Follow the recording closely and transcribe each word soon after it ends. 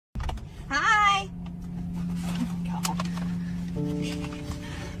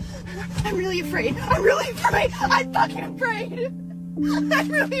afraid. I'm really afraid. I'm fucking afraid. I'm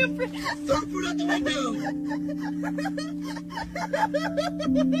really afraid. Throw food out the window.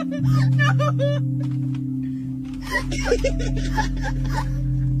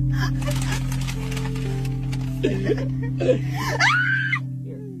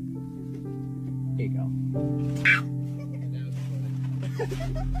 Here you go. No.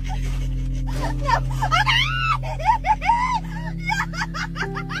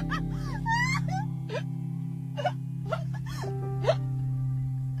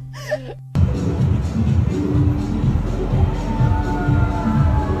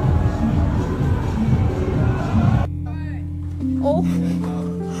 Oh.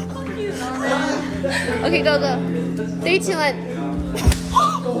 Okay, go. 3, 2, 1.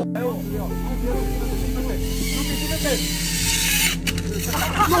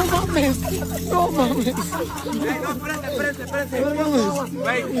 No mames.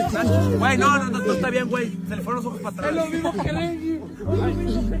 Güey, no, está bien, güey. Se le fueron los ojos para atrás. Es lo mismo que Lenny.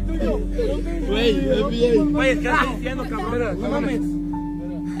 Güey, es que estás diciendo, cabrón. No mames.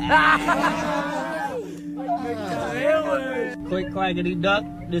 Quick clackety duck,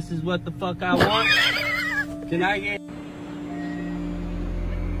 this is what the fuck I want. Can I get...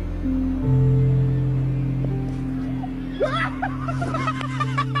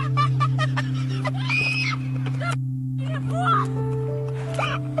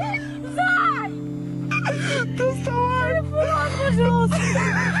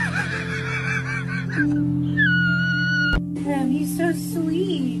 He's so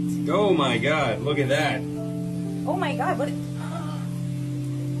sweet. Oh my god, look at that. Oh my god, what?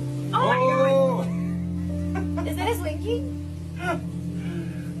 Oh my god! Is that his Winky?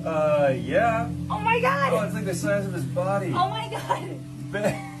 Yeah. Oh my god! Oh, it's like the size of his body. Oh my god!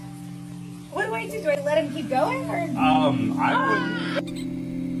 What do I do? Do I let him keep going or? I wouldn't.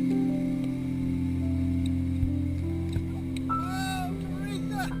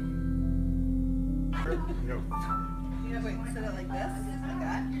 You know, wait, set it like this? Like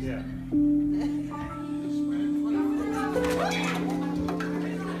that? Yeah.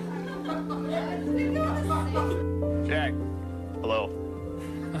 Jack, hello.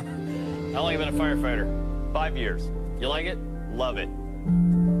 How long have you been a firefighter? 5 years. You like it? Love it.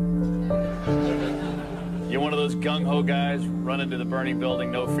 You're one of those gung-ho guys running to the burning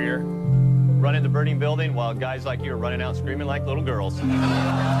building, no fear. Run in the burning building while guys like you are running out screaming like little girls. Thank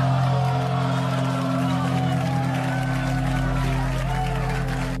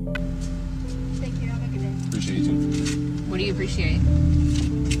you. Have a good day. Appreciate you. What do you appreciate?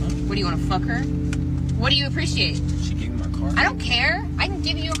 What do you want to fuck her? What do you appreciate? She gave me my card. I don't care. I can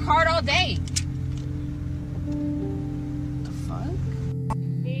give you a card all day. The fuck?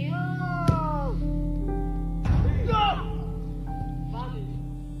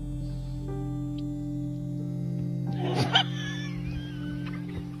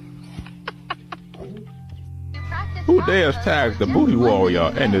 Who dares tag the booty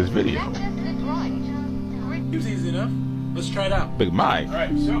warrior in this video? It was easy enough. Let's try it out. Big Mike. All right,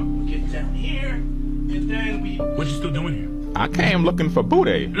 so we'll get down here, and then we... What you still doing here? I came looking for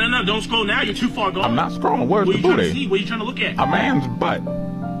booty. No, don't scroll now. You're too far gone. I'm not scrolling. Where's What the are you trying to booty? see? What are you trying to look at? A man's butt.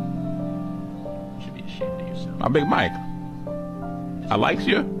 You should be ashamed of yourself. My Big Mike. I likes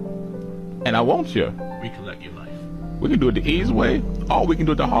you, and I want you. Recollect your life. We can do it the easy way, or we can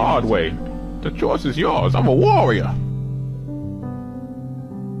do it the hard way. The choice is yours. I'm a warrior.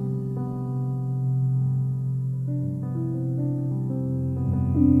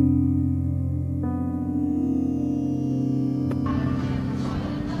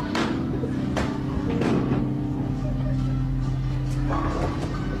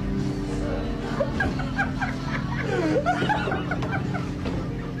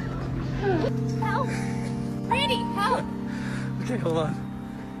 Help! Randy, help! Okay, hold on.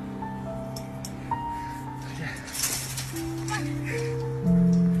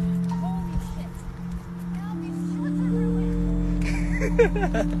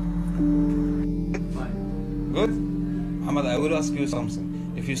 Good? Ahmad, I will ask you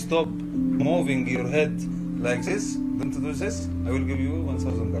something. If you stop moving your head like this, don't do this, I will give you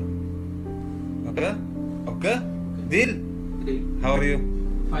 1,000 dirham. Okay? Okay? Deal? How are you?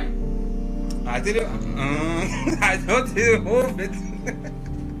 Fine. I tell you, I told you move it.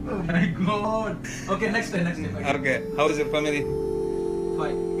 Oh my god. Okay, next time. Okay, how is your family?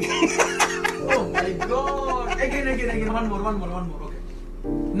 Fine. Oh my god. Again. One more. Okay.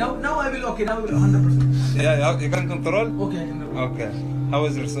 Now I will. Okay, now I will 100%. Yeah, you can control? Okay, I can do it. Okay. How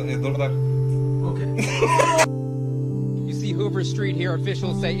is your daughter? Okay. You see Hoover Street here.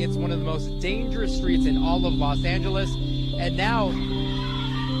 Officials say it's one of the most dangerous streets in all of Los Angeles. And now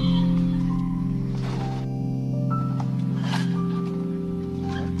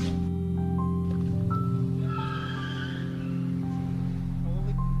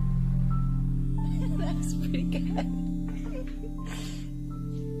It's pretty good.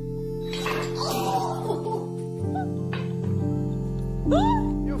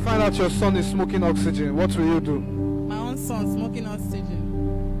 You find out your son is smoking oxygen, what will you do? My own son smoking oxygen.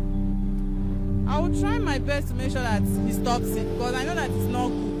 I will try my best to make sure that he stops it because I know that it's not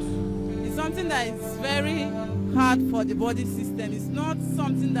good. It's something that is very hard for the body system. It's not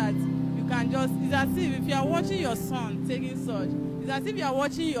something that you can just, it's as if you are watching your son taking such, it's as if you are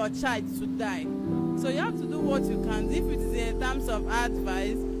watching your child to die. So you have to do what you can. If it is in terms of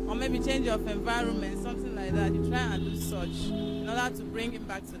advice or maybe change of environment, something like that, you try and do such in order to bring him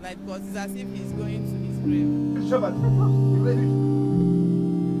back to life because it's as if he's going to his grave.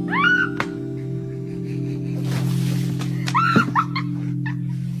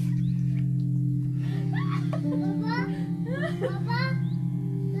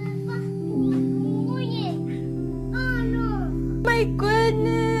 My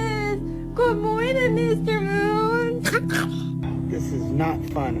goodness! Good morning, Mr. Moon! This is not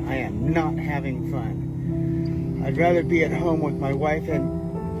fun. I am not having fun. I'd rather be at home with my wife and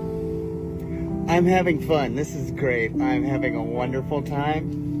I'm having fun. This is great. I'm having a wonderful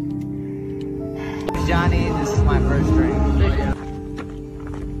time. Johnny, this is my first drink.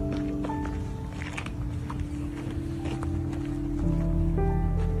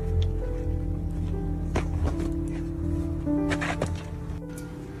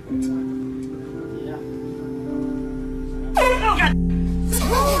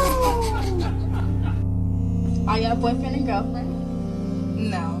 Are you a boyfriend and girlfriend?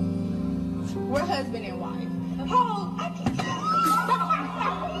 No. We're husband and wife. Oh, I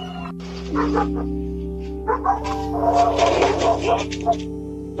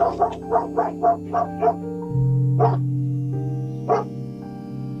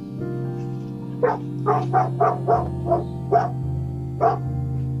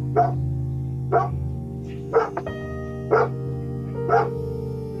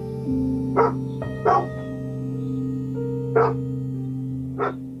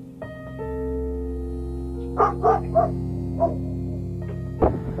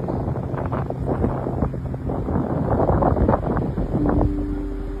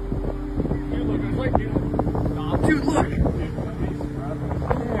Dude, look! Oh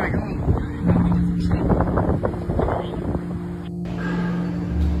my god.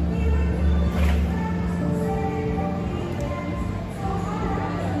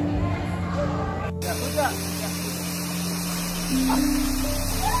 Yeah, put that.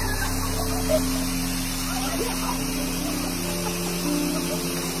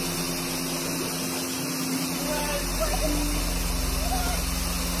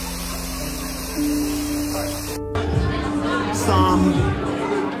 Some